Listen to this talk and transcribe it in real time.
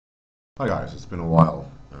Hi guys, it's been a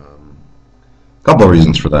while. A couple of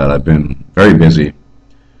reasons for that. I've been very busy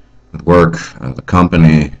with work. The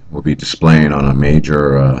company will be displaying on a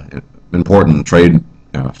major, important trade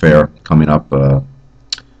fair coming up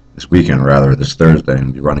this weekend, rather this Thursday,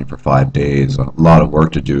 and be running for 5 days. A lot of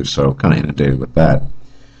work to do, so kind of inundated with that.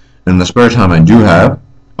 In the spare time I do have,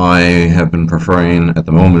 I have been preferring, at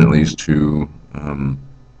the moment at least, to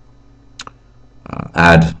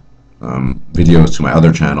add videos to my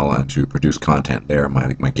other channel and to produce content there,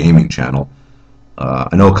 my gaming channel.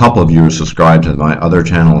 I know a couple of you are subscribed to my other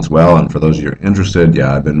channel as well, and for those of you who are interested,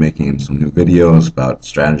 yeah, I've been making some new videos about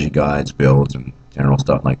strategy guides, builds, and general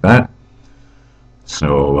stuff like that.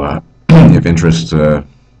 So if interest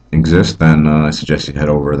exists, then I suggest you head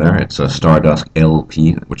over there. It's Stardust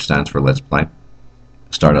LP, which stands for Let's Play.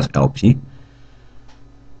 Stardust LP.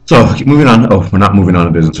 So, moving on. Oh, we're not moving on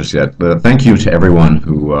to business just yet. But thank you to everyone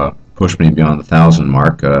who pushed me beyond the 1,000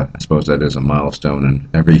 mark. I suppose that is a milestone in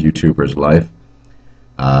every YouTuber's life.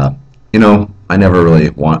 You know, I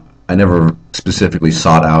never specifically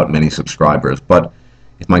sought out many subscribers, but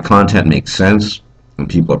if my content makes sense and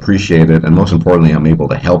people appreciate it, and most importantly, I'm able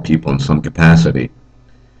to help people in some capacity,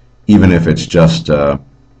 even if it's just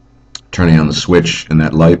turning on the switch in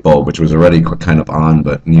that light bulb, which was already kind of on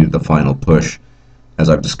but needed the final push. As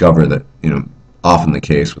I've discovered that, often the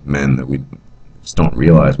case with men, that we just don't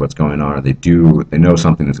realize what's going on, or they know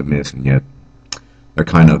something is amiss, and yet they're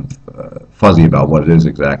kind of fuzzy about what it is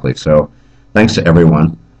exactly. So thanks to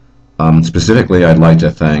everyone. Specifically, I'd like to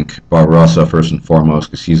thank Barbarossa first and foremost,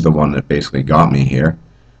 because he's the one that basically got me here.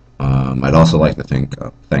 I'd also like to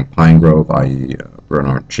thank Pine Grove, i.e.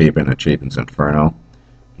 Bernard Chapin at Chapin's Inferno.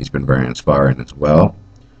 He's been very inspiring as well.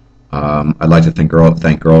 I'd like to thank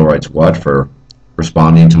Girl Writes What for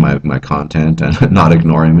responding to my content and not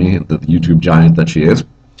ignoring me, the YouTube giant that she is.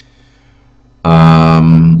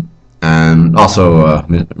 And also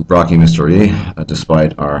Brocky Mr. E,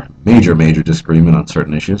 despite our major disagreement on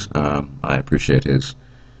certain issues. I appreciate his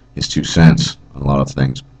 2 cents on a lot of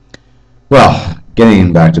things. Well,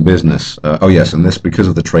 getting back to business. Oh yes, and this, because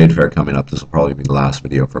of the trade fair coming up, this will probably be the last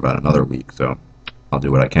video for about another week, so I'll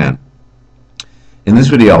do what I can. In this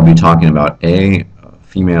video, I'll be talking about A,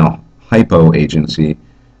 female hypoagency,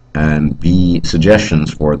 and B,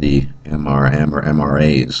 suggestions for the MRM or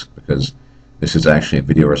MRAs, because this is actually a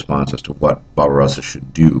video response as to what Barbarossa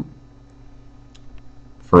should do.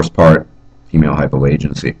 First part, female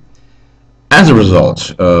hypoagency. As a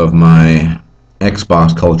result of my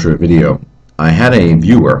Xbox culture video, I had a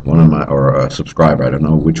viewer, or a subscriber, I don't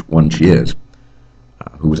know which one she is,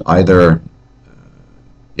 who was either,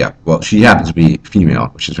 well, she happens to be female,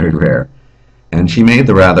 which is very rare, and she made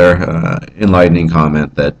the rather enlightening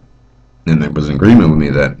comment that, and it was in agreement with me,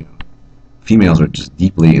 that females are just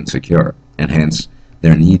deeply insecure, and hence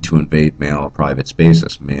their need to invade male private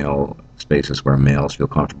spaces, male spaces where males feel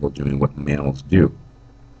comfortable doing what males do.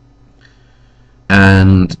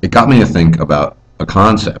 And it got me to think about a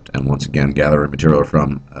concept, and once again gathering material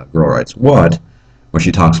from Girl Writes What, where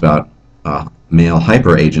she talks about male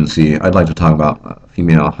hyperagency. I'd like to talk about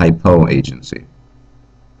female hypoagency.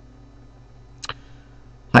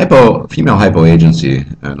 Female hypoagency,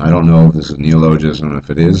 and I don't know if this is neologism. If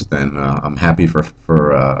it is, then I'm happy for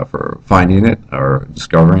finding it, or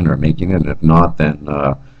discovering, or making it. And if not, then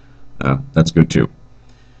that's good too.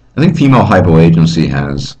 I think female hypoagency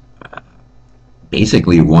has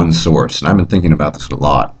basically one source, and I've been thinking about this a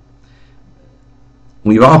lot.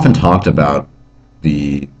 We've often talked about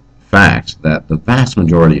the fact that the vast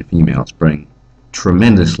majority of females bring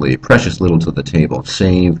tremendously, precious little to the table,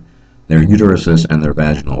 save their uteruses and their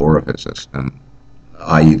vaginal orifices,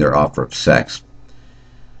 i.e. their offer of sex.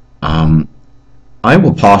 I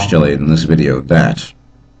will postulate in this video that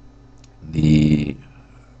the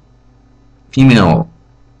female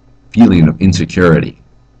feeling of insecurity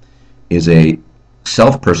is a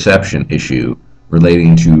self-perception issue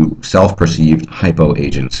relating to self-perceived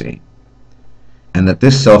hypoagency, and that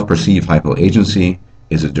this self-perceived hypoagency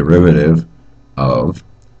is a derivative of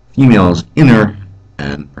females' inner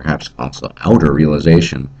and perhaps also outer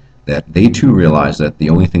realization that they too realize that the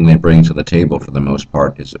only thing they bring to the table for the most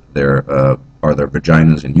part is their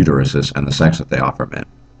vaginas and uteruses and the sex that they offer men.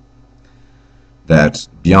 That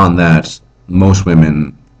beyond that, most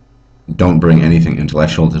women don't bring anything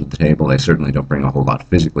intellectual to the table. They certainly don't bring a whole lot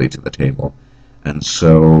physically to the table. And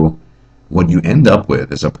so what you end up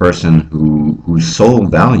with is a person whose sole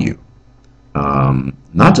value,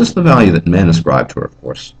 not just the value that men ascribe to her, of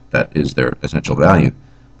course, that is their essential value,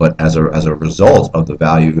 but as a result of the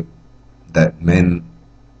value that men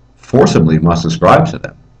forcibly must ascribe to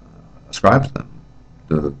them,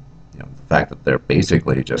 the fact that they're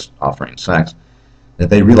basically just offering sex, that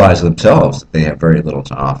they realize themselves that they have very little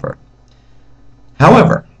to offer.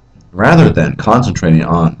 However, rather than concentrating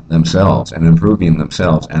on themselves and improving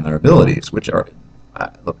themselves and their abilities, which are,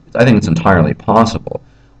 I think it's entirely possible,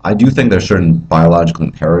 I do think there's certain biological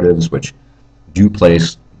imperatives which do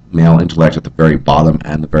place male intellect at the very bottom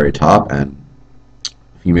and the very top, and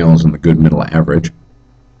females in the good middle average.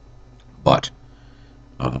 But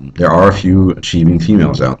there are a few achieving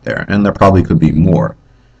females out there, and there probably could be more.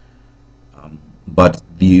 But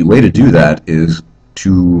the way to do that is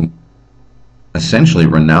to essentially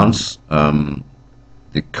renounce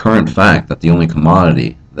the current fact that the only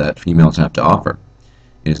commodity that females have to offer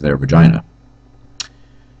is their vagina.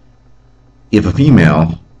 If a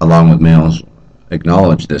female, along with males,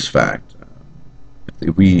 acknowledge this fact,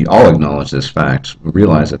 if we all acknowledge this fact, we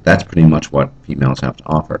realize that that's pretty much what females have to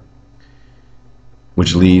offer,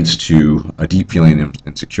 which leads to a deep feeling of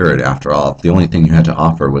insecurity. After all, the only thing you had to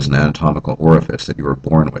offer was an anatomical orifice that you were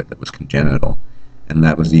born with that was congenital, and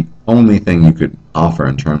that was the only thing you could offer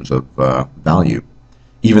in terms of value,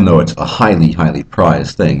 even though it's a highly, highly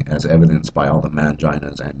prized thing, as evidenced by all the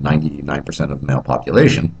manginas and 99% of the male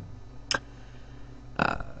population.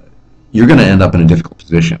 You're going to end up in a difficult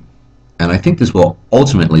position. And I think this will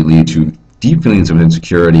ultimately lead to deep feelings of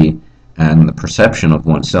insecurity and the perception of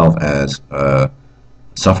oneself as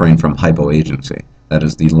suffering from hypoagency. That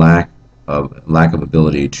is the lack of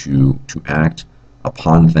ability to act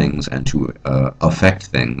upon things and to affect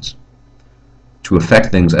things. To affect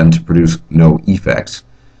things and to produce no effects.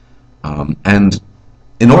 And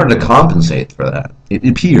in order to compensate for that, it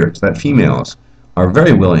appears that females are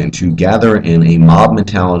very willing to gather in a mob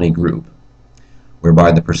mentality group,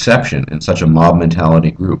 whereby the perception in such a mob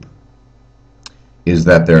mentality group is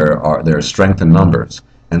that there is strength in numbers,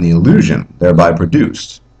 and the illusion thereby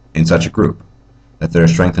produced in such a group that there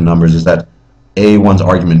is strength in numbers is that one's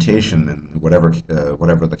argumentation and whatever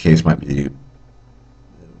the case might be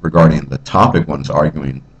regarding the topic one's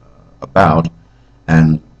arguing about,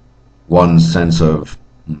 and one's sense of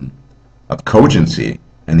cogency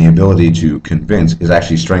and the ability to convince is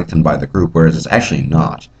actually strengthened by the group, whereas it's actually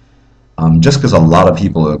not. Just because a lot of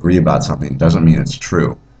people agree about something doesn't mean it's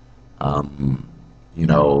true. You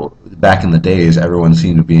know, back in the days, everyone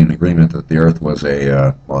seemed to be in agreement that the Earth was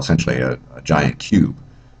essentially a giant cube.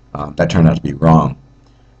 That turned out to be wrong.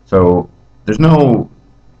 So there's no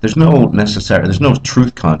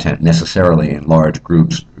truth content necessarily in large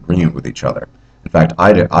groups agreeing with each other. In fact,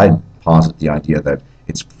 I'd posit the idea that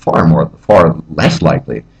it's far less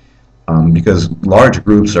likely, because large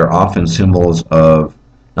groups are often symbols of,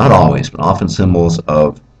 not always, but often symbols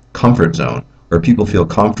of comfort zone, where people feel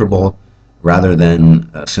comfortable, rather than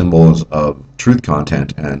symbols of truth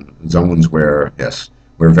content and zones where, yes,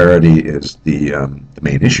 where verity is the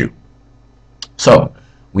main issue. So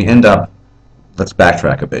we end up, let's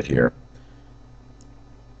backtrack a bit here.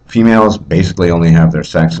 Females basically only have their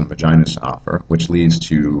sex and vaginas to offer, which leads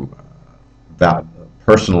to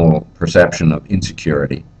personal perception of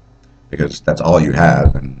insecurity, because that's all you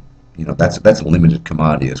have, and you know that's a limited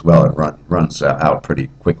commodity as well. It runs out pretty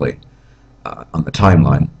quickly on the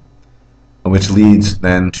timeline, which leads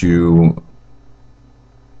then to,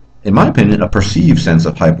 in my opinion, a perceived sense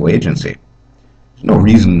of hypoagency. There's no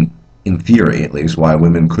reason, in theory at least, why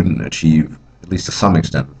women couldn't achieve, at least to some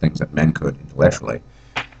extent, the things that men could intellectually,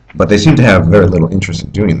 but they seem to have very little interest in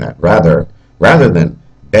doing that. Rather than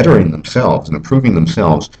bettering themselves and improving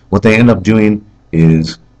themselves, what they end up doing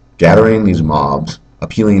is gathering these mobs,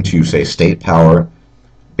 appealing to, say, state power,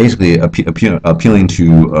 basically appealing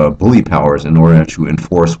to bully powers in order to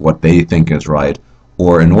enforce what they think is right,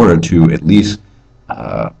 or in order to at least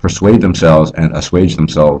persuade themselves and assuage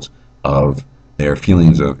themselves of their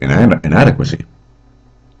feelings of inadequacy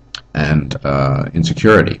and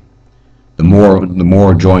insecurity. The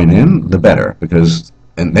more join in, the better, because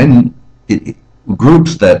then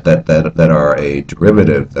groups that are a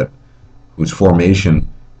derivative, whose formation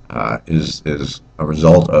is a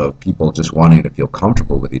result of people just wanting to feel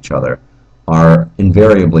comfortable with each other, are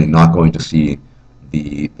invariably not going to see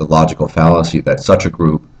the logical fallacy that such a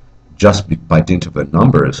group, just by dint of the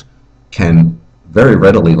numbers, can very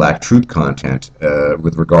readily lack truth content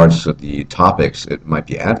with regards to the topics it might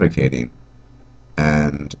be advocating,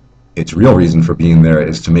 and its real reason for being there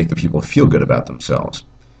is to make the people feel good about themselves.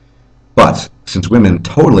 But since women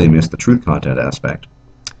totally miss the truth content aspect,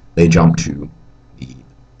 they jump to the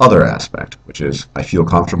other aspect, which is, I feel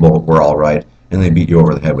comfortable, we're all right, and they beat you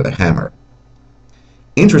over the head with a hammer.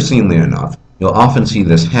 Interestingly enough, you'll often see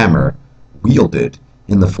this hammer wielded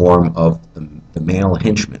in the form of the male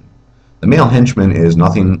henchman, The male henchman is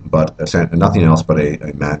nothing else but a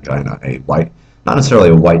mangina, a white, not necessarily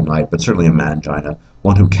a white knight, but certainly a mangina,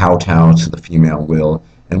 one who kowtows to the female will,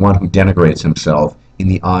 and one who denigrates himself in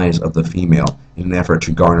the eyes of the female in an effort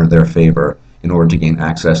to garner their favor in order to gain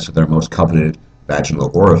access to their most coveted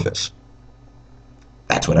vaginal orifice.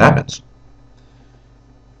 That's what happens.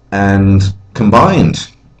 And the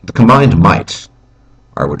combined might,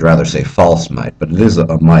 or I would rather say false might, but it is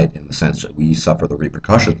a might in the sense that we suffer the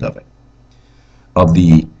repercussions of it, of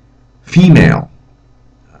the female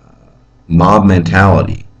mob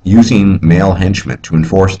mentality using male henchmen to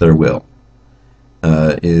enforce their will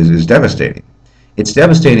is devastating. It's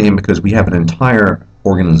devastating because we have an entire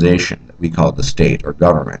organization that we call the state or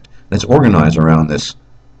government that's organized around this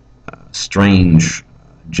strange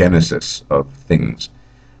genesis of things.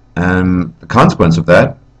 And the consequence of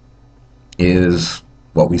that is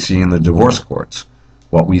what we see in the divorce courts,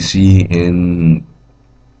 what we see in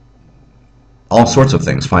all sorts of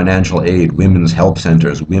things: financial aid, women's help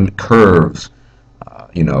centers, women curves,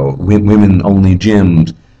 women-only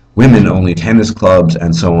gyms, women-only tennis clubs,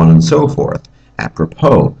 and so on and so forth.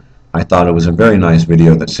 Apropos, I thought it was a very nice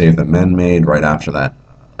video that Save the Men made right after that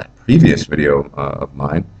previous video of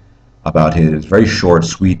mine about his very short,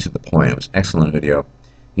 sweet, to the point. It was an excellent video.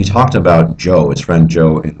 He talked about Joe, his friend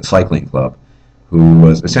Joe in the cycling club, who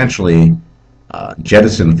was essentially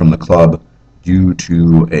jettisoned from the club due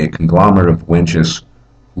to a conglomerate of wenches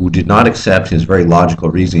who did not accept his very logical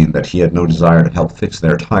reasoning that he had no desire to help fix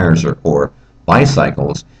their tires or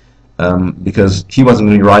bicycles, because he wasn't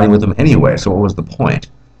going to be riding with them anyway, so what was the point?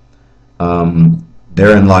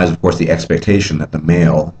 Therein lies, of course, the expectation that the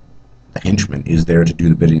male, the henchman, is there to do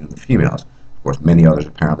the bidding of the females. Of course, many others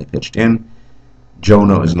apparently pitched in.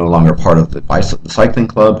 Jono is no longer part of the cycling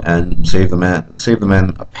club, and Save the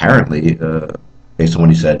Men apparently, based on what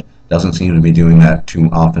he said, doesn't seem to be doing that too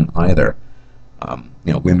often either.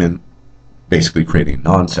 Women basically creating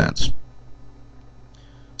nonsense.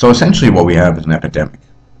 So essentially what we have is an epidemic.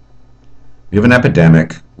 We have an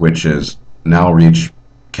epidemic which has now reached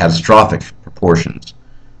catastrophic proportions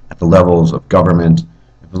at the levels of government,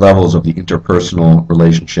 at the levels of the interpersonal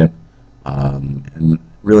relationship, and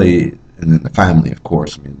really, and in the family, of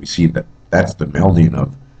course. I mean, we see that that's the melding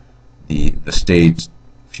of the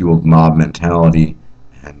state-fueled mob mentality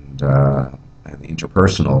and the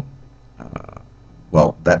interpersonal,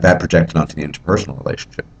 that projected onto the interpersonal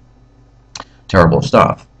relationship. Terrible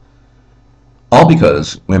stuff. All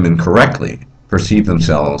because women correctly perceive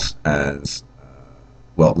themselves as,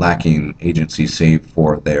 lacking agency save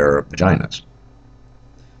for their vaginas.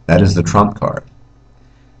 That is the trump card.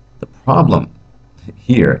 The problem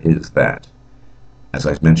here is that, as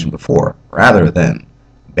I mentioned before, rather than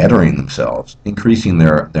bettering themselves, increasing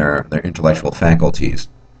their intellectual faculties,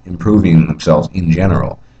 improving themselves in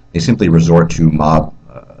general, they simply resort to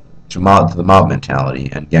the mob mentality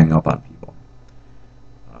and gang up on people.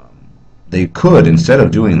 They could, instead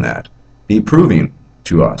of doing that, be proving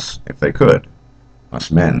to us, if they could, us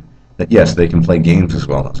men, that yes, they can play games as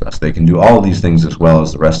well as us. They can do all of these things as well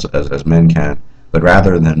as the rest as men can. But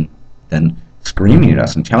rather than screaming at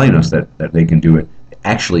us and telling us that they can do it, they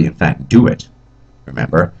actually, in fact, do it.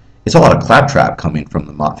 Remember, it's a lot of claptrap coming from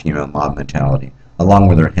the female mob mentality, along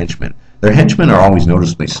with their henchmen. Their henchmen are always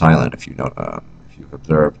noticeably silent. If you've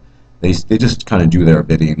observed, they just kind of do their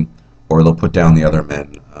bidding, or they'll put down the other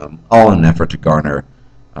men, all in an effort to garner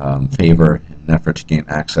favor, in an effort to gain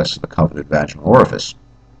access to the coveted vaginal orifice.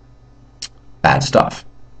 Bad stuff,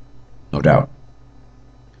 no doubt.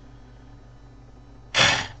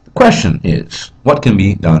 The question is, what can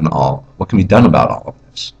be done about all of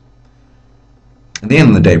this? At the end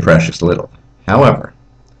of the day, precious little. However,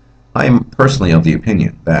 I am personally of the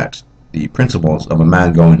opinion that the principles of a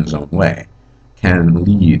man going his own way can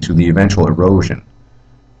lead to the eventual erosion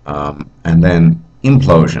and then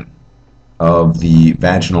implosion of the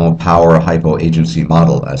vaginal power hypoagency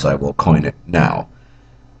model, as I will coin it now.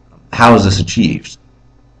 How is this achieved?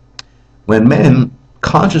 When men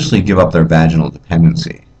consciously give up their vaginal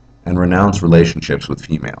dependency and renounce relationships with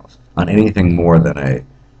females on anything more than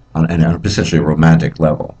on essentially a romantic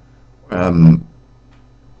level,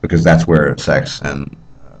 because that's where sex and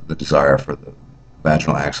the desire for the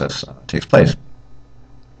vaginal access takes place.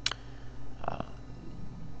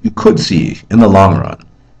 You could see, in the long run,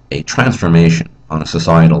 a transformation on a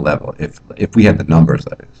societal level if we had the numbers,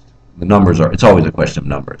 that is. The numbers are, it's always a question of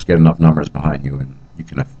numbers. Get enough numbers behind you and you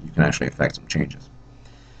can actually affect some changes.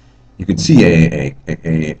 You could see a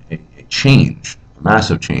change, a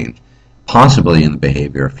massive change, possibly in the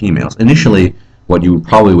behavior of females. Initially, what you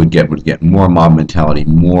probably would get more mob mentality,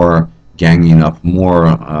 more ganging up more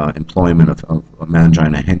employment of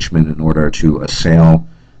mangina henchmen in order to assail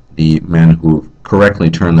the men who correctly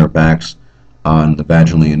turned their backs on the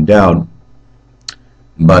vaginally endowed.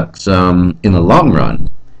 But in the long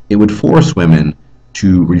run, it would force women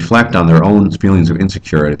to reflect on their own feelings of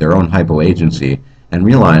insecurity, their own hypoagency, and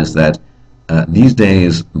realize that these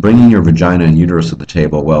days, bringing your vagina and uterus to the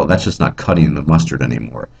table, well, that's just not cutting the mustard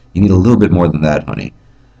anymore. You need a little bit more than that, honey.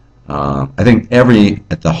 I think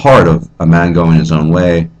at the heart of a man going his own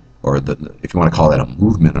way, or if you want to call that a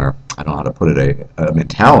movement, or I don't know how to put it, a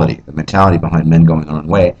mentality, the mentality behind men going their own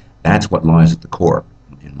way, that's what lies at the core,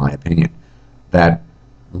 in my opinion. That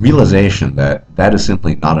realization that that is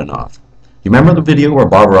simply not enough. You remember the video where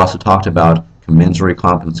Barbarossa talked about commensurate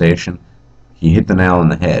compensation? He hit the nail on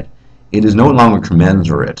the head. It is no longer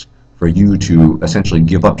commensurate for you to essentially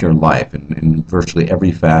give up your life in virtually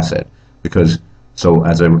every facet, because so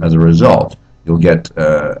as a result, you'll get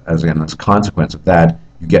as a consequence of that,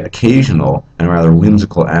 you get occasional and rather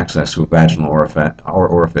whimsical access to a vaginal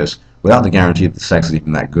orifice without the guarantee that the sex is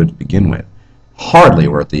even that good to begin with. Hardly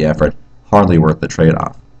worth the effort, hardly worth the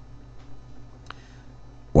trade-off.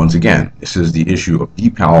 Once again, this is the issue of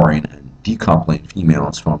depowering and decoupling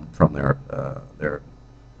females from their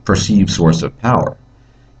perceived source of power.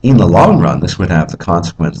 In the long run, this would have the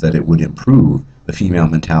consequence that it would improve the female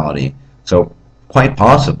mentality. So quite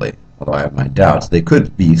possibly, although I have my doubts, they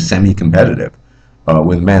could be semi-competitive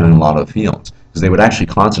with men in a lot of fields, because they would actually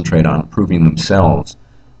concentrate on improving themselves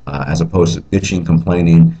as opposed to bitching,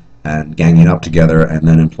 complaining, and ganging up together and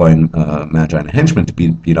then employing mangina henchmen to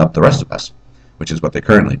beat up the rest of us, which is what they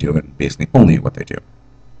currently do, and basically only what they do.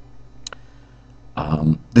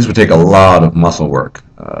 This would take a lot of muscle work,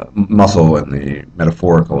 muscle in the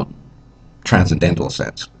metaphorical, transcendental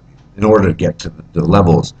sense. In order to get to the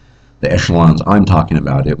levels, the echelons I'm talking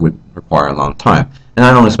about, it would require a long time. And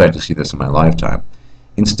I don't expect to see this in my lifetime.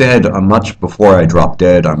 Instead, much before I drop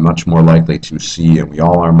dead, I'm much more likely to see, and we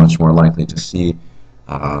all are much more likely to see,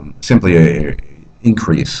 simply an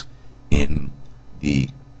increase in the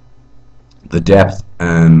depth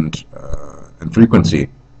and frequency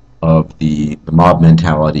of the mob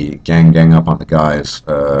mentality, gang up on the guys,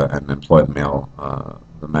 and employ the male,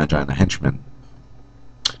 the mangina henchman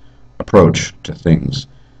approach to things.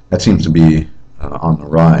 That seems to be on the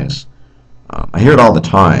rise. I hear it all the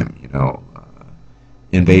time, you know,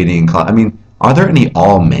 invading. I mean, are there any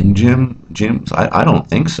all-men gyms? I don't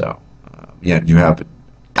think so. Yet you have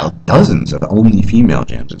dozens of only female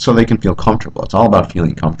gyms, and so they can feel comfortable. It's all about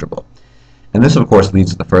feeling comfortable. And this, of course,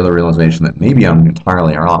 leads to the further realization that maybe I'm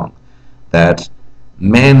entirely wrong, that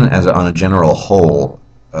men, on a general whole,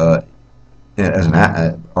 are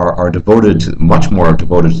devoted to, much more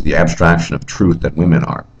devoted to the abstraction of truth than women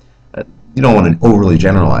are. You don't want to overly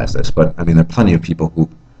generalize this, but I mean, there are plenty of people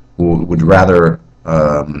who would rather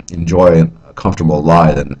enjoy a comfortable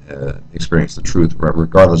lie than experience the truth,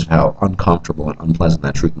 regardless of how uncomfortable and unpleasant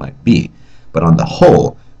that truth might be. But on the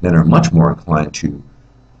whole, men are much more inclined to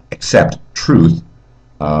accept truth,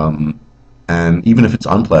 and even if it's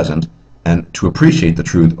unpleasant, and to appreciate the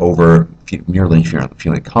truth over merely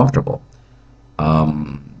feeling comfortable.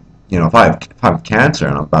 You know, if I have cancer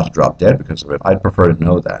and I'm about to drop dead because of it, I'd prefer to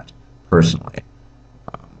know that, personally.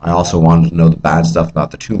 I also wanted to know the bad stuff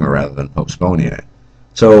about the tumor rather than postponing it.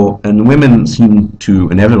 So, and women seem to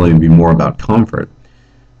inevitably be more about comfort.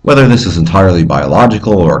 Whether this is entirely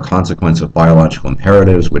biological or a consequence of biological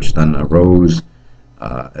imperatives which then arose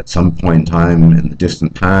at some point in time in the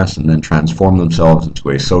distant past and then transform themselves into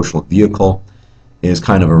a social vehicle is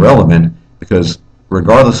kind of irrelevant, because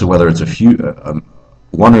regardless of whether it's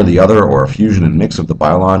one or the other, or a fusion and mix of the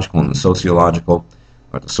biological and the sociological,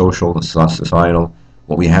 or the social, the societal,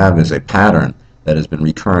 what we have is a pattern that has been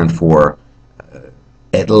recurrent for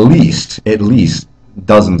at least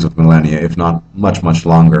dozens of millennia, if not much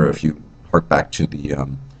longer, if you hark back to the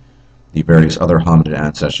various other hominid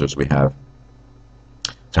ancestors we have.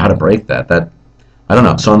 So how to break that? I don't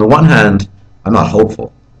know. So on the one hand, I'm not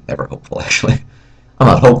hopeful. Never hopeful, actually. I'm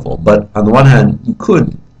not hopeful. But on the one hand, you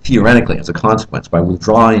could, theoretically, as a consequence, by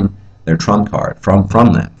withdrawing their trump card from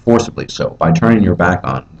them, forcibly so, by turning your back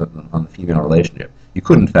on the female relationship, you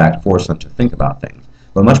could, in fact, force them to think about things.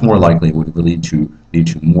 But much more likely, it would lead to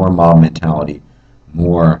more mob mentality,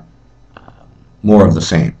 more of the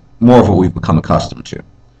same, more of what we've become accustomed to.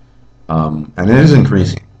 And it is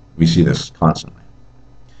increasing. We see this constantly.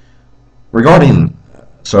 Regarding,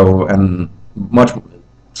 so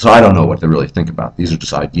I don't know what to really think about. These are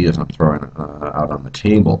just ideas I'm throwing out on the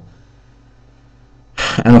table.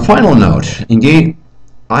 And a final note,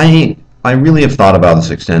 I really have thought about this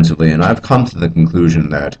extensively, and I've come to the conclusion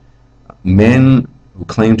that men who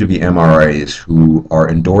claim to be MRAs, who are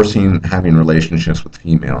endorsing having relationships with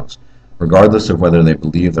females, regardless of whether they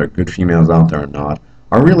believe there are good females out there or not,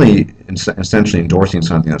 are really essentially endorsing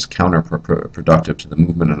something that's counterproductive to the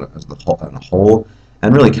movement as a whole,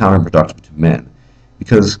 and really counterproductive to men.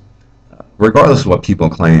 Because regardless of what people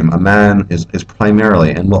claim, a man is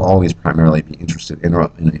primarily and will always primarily be interested in a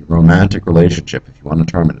romantic relationship, if you want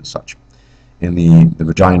to term it as such, in the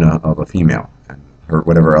vagina of a female and her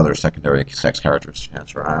whatever other secondary sex characteristics she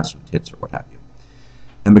has, her ass or tits or what have you.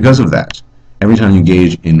 And because of that, every time you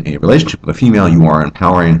engage in a relationship with a female, you are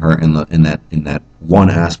empowering her in that one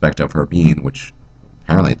aspect of her being, which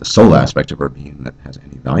apparently the sole aspect of her being that has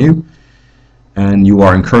any value. And you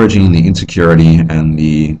are encouraging the insecurity and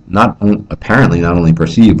the apparently not only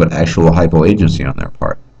perceived but actual hypoagency on their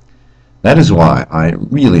part. That is why I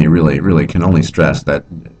really, really, really can only stress that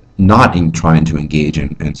not in trying to engage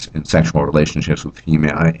in sexual relationships with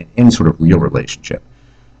female, any sort of real relationship.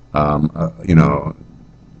 You know,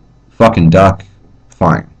 fucking duck,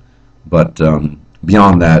 fine. But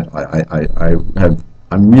beyond that,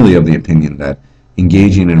 I'm really of the opinion that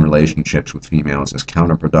engaging in relationships with females is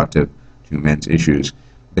counterproductive to men's issues,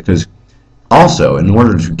 because also, in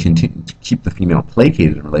order to continue to keep the female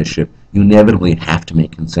placated in a relationship, you inevitably have to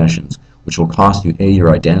make concessions, which will cost you A,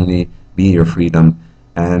 your identity, B, your freedom,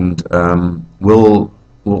 and will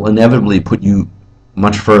inevitably put you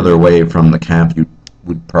much further away from the camp you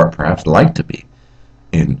would perhaps like to be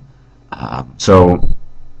in. So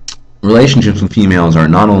relationships with females are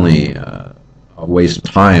not only a waste of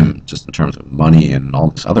time, just in terms of money and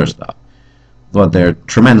all this other stuff, but they're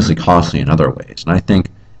tremendously costly in other ways. And I think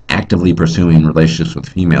actively pursuing relationships with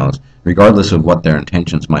females, regardless of what their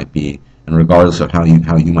intentions might be, and regardless of how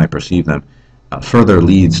you might perceive them, further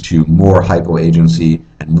leads to more hypoagency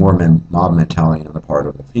and more mob mentality on the part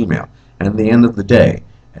of the female. And at the end of the day,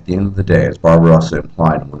 as Barbarossa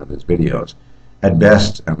implied in one of his videos, at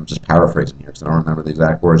best, I'm just paraphrasing here because I don't remember the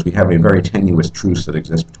exact words, we have a very tenuous truce that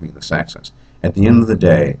exists between the sexes. At the end of the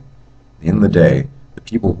day, the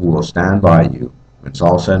people who will stand by you when it's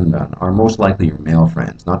all said and done are most likely your male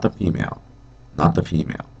friends, not the female. Not the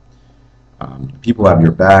female. The people who have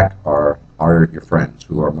your back are your friends,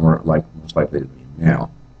 who are most likely to be male.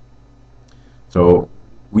 So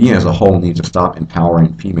we as a whole need to stop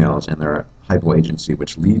empowering females in their hypoagency,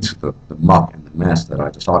 which leads to the muck and the mess that I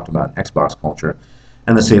just talked about in Xbox culture,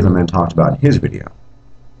 and the Save the Men talked about in his video.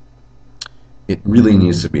 It really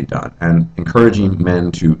needs to be done, and encouraging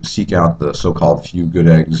men to seek out the so-called few good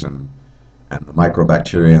eggs and the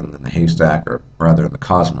microbacteria in the haystack, or rather in the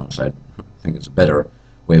cosmos. I think it's a better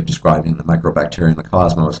way of describing the microbacteria in the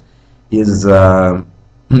cosmos, is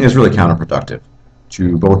really counterproductive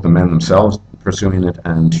to both the men themselves pursuing it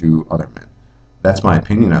and to other men. That's my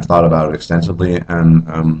opinion. I've thought about it extensively,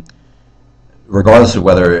 and regardless of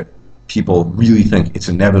whether people really think it's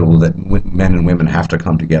inevitable that men and women have to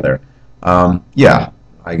come together, yeah,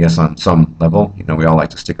 I guess on some level, you know, we all like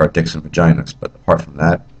to stick our dicks in vaginas, but apart from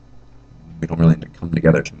that, we don't really need to come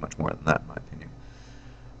together too much more than that, in my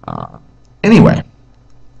opinion. Anyway,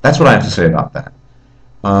 that's what I have to say about that.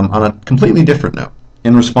 On a completely different note,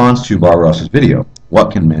 in response to Barbarossa's video, what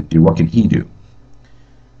can men do? What can he do?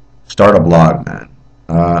 Start a blog, man.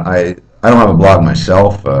 I don't have a blog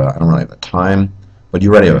myself. I don't really have the time, but you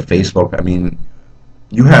already have a Facebook. I mean,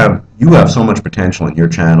 you have so much potential in your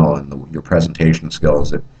channel and your presentation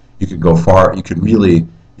skills that you could go far. You could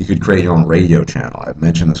create your own radio channel. I've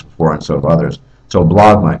mentioned this before, and so have others. So a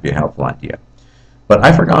blog might be a helpful idea. But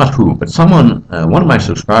I forgot who. But someone, one of my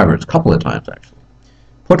subscribers, a couple of times actually,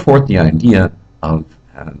 put forth the idea of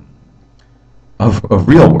the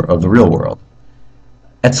real world.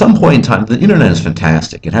 At some point in time, the internet is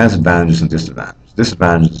fantastic. It has advantages and disadvantages.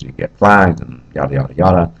 Disadvantages, you get flagged and yada yada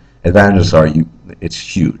yada. Advantages are it's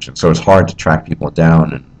huge, and so it's hard to track people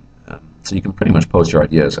down, and so you can pretty much post your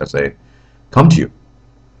ideas as they come to you.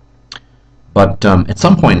 But at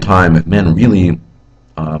some point in time, if men really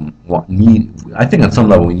I think on some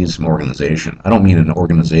level we need some organization. I don't mean an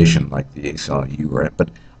organization like the ACLU,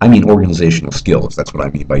 but I mean organizational skills. That's what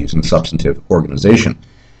I mean by using substantive organization.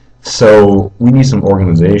 So we need some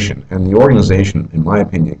organization, and the organization, in my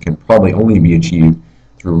opinion, can probably only be achieved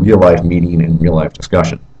through real-life meeting and real-life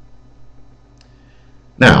discussion.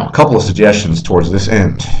 Now, a couple of suggestions towards this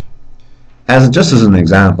end. Just as an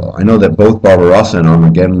example, I know that both Barbarossa and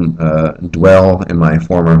Armageddon dwell in my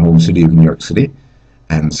former home city of New York City,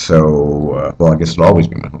 and so, well, I guess it'll always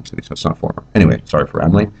be my home city, so it's not former. Anyway, sorry for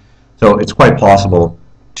rambling. So it's quite possible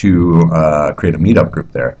to create a meetup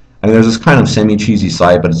group there. And there's this kind of semi-cheesy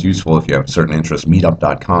site, but it's useful if you have certain interests,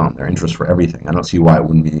 meetup.com. They're interests for everything. I don't see why it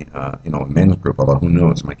wouldn't be, a men's group, although who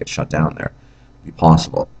knows, it might get shut down there. be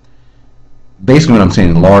possible. Basically what I'm saying,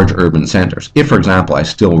 in large urban centers. If, for example, I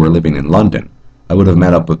still were living in London, I would have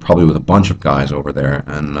met up with probably with a bunch of guys over there,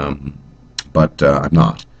 and but I'm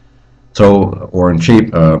not. So, or in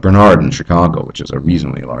Bernard in Chicago, which is a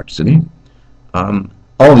reasonably large city.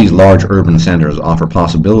 All these large urban centers offer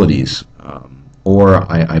possibilities,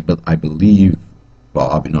 I believe,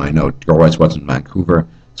 well, I know Girl Rights was in Vancouver,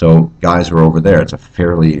 so guys who are over there, it's a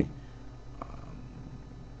fairly,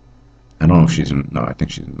 I don't know if she's in, no, I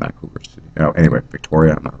think she's in Vancouver City. Oh, anyway,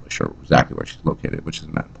 Victoria, I'm not really sure exactly where she's located, which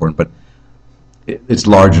isn't that important, but it's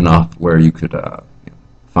large enough where you could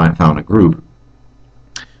found a group.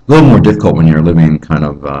 A little more difficult when you're living kind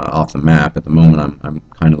of off the map. At the moment, I'm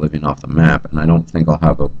kind of living off the map, and I don't think I'll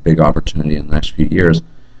have a big opportunity in the next few years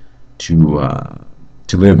to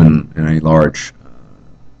live in a large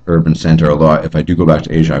urban center. Although if I do go back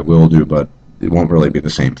to Asia, I will do, but it won't really be the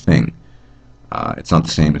same thing. It's not the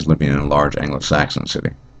same as living in a large Anglo-Saxon city.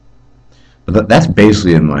 But that's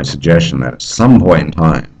basically my suggestion, that at some point in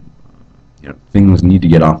time, things need to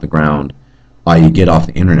get off the ground, i.e. get off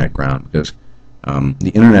the internet ground, because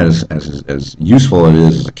the internet, as useful as it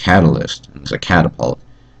is as a catalyst and as a catapult,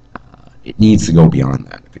 it needs to go beyond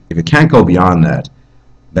that. If it can't go beyond that,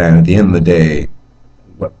 then at the end of the day,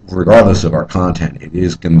 regardless of our content, it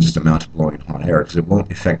is going to just amount to blowing hot air, because it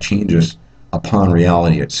won't effect changes upon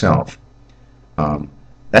reality itself.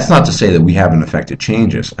 That's not to say that we haven't affected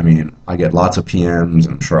changes. I mean, I get lots of PMs,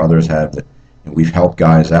 and I'm sure others have, that we've helped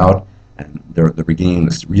guys out, and they're beginning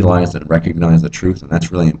to realize and recognize the truth, and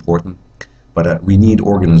that's really important. But we need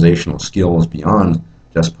organizational skills beyond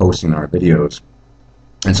just posting our videos.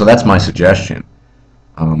 And so that's my suggestion.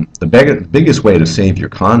 The biggest way to save your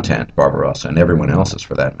content, Barbarossa, and everyone else's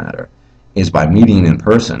for that matter, is by meeting in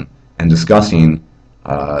person and discussing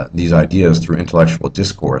these ideas through intellectual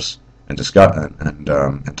discourse, and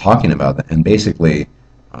talking about them, and basically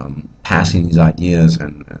passing these ideas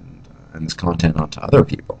and this content on to other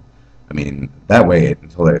people. I mean, that way,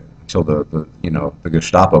 until the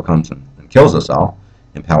Gestapo comes and kills us all,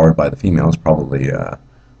 empowered by the females, probably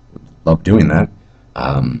love doing that.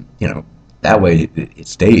 That way it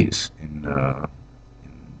stays in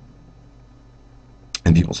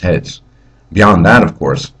people's heads. Beyond that, of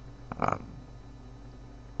course,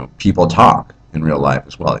 people talk in real life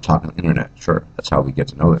as well. They talk on the internet. Sure, that's how we get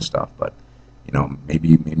to know this stuff. But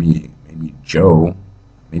maybe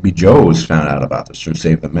Joe's found out about this through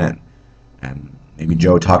Save the Men, and maybe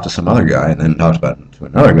Joe talked to some other guy, and then talked about it to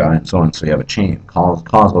another guy, and so on. So you have a chain,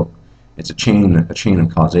 causal. It's a chain of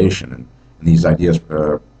causation, and these ideas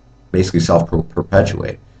basically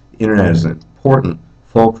self-perpetuate. The internet is an important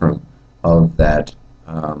fulcrum of that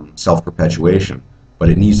self-perpetuation, but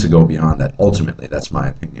it needs to go beyond that. Ultimately, that's my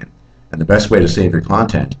opinion. And the best way to save your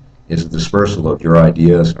content is the dispersal of your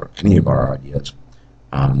ideas, or any of our ideas,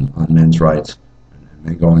 on men's rights, and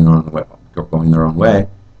men going their own way,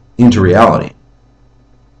 into reality.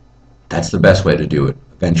 That's the best way to do it,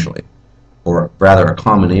 eventually. Or rather, a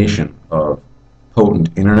combination of potent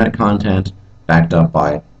internet content backed up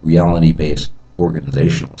by reality-based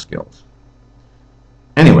organizational skills.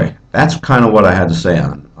 Anyway, that's kind of what I had to say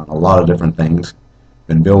on a lot of different things.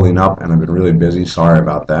 Been building up, and I've been really busy. Sorry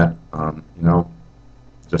about that.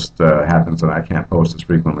 Just happens that I can't post as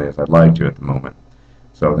frequently as I'd like to at the moment.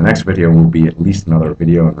 So the next video will be at least another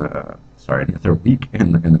video another week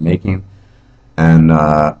in the making. And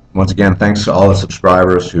once again, thanks to all the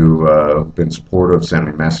subscribers who've been supportive, sent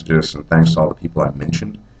me messages, and thanks to all the people I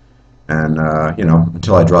mentioned. And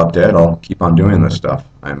until I drop dead, I'll keep on doing this stuff,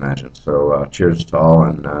 I imagine. So cheers to all,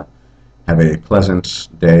 and have a pleasant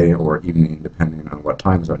day or evening, depending on what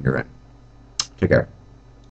time zone you're in. Take care.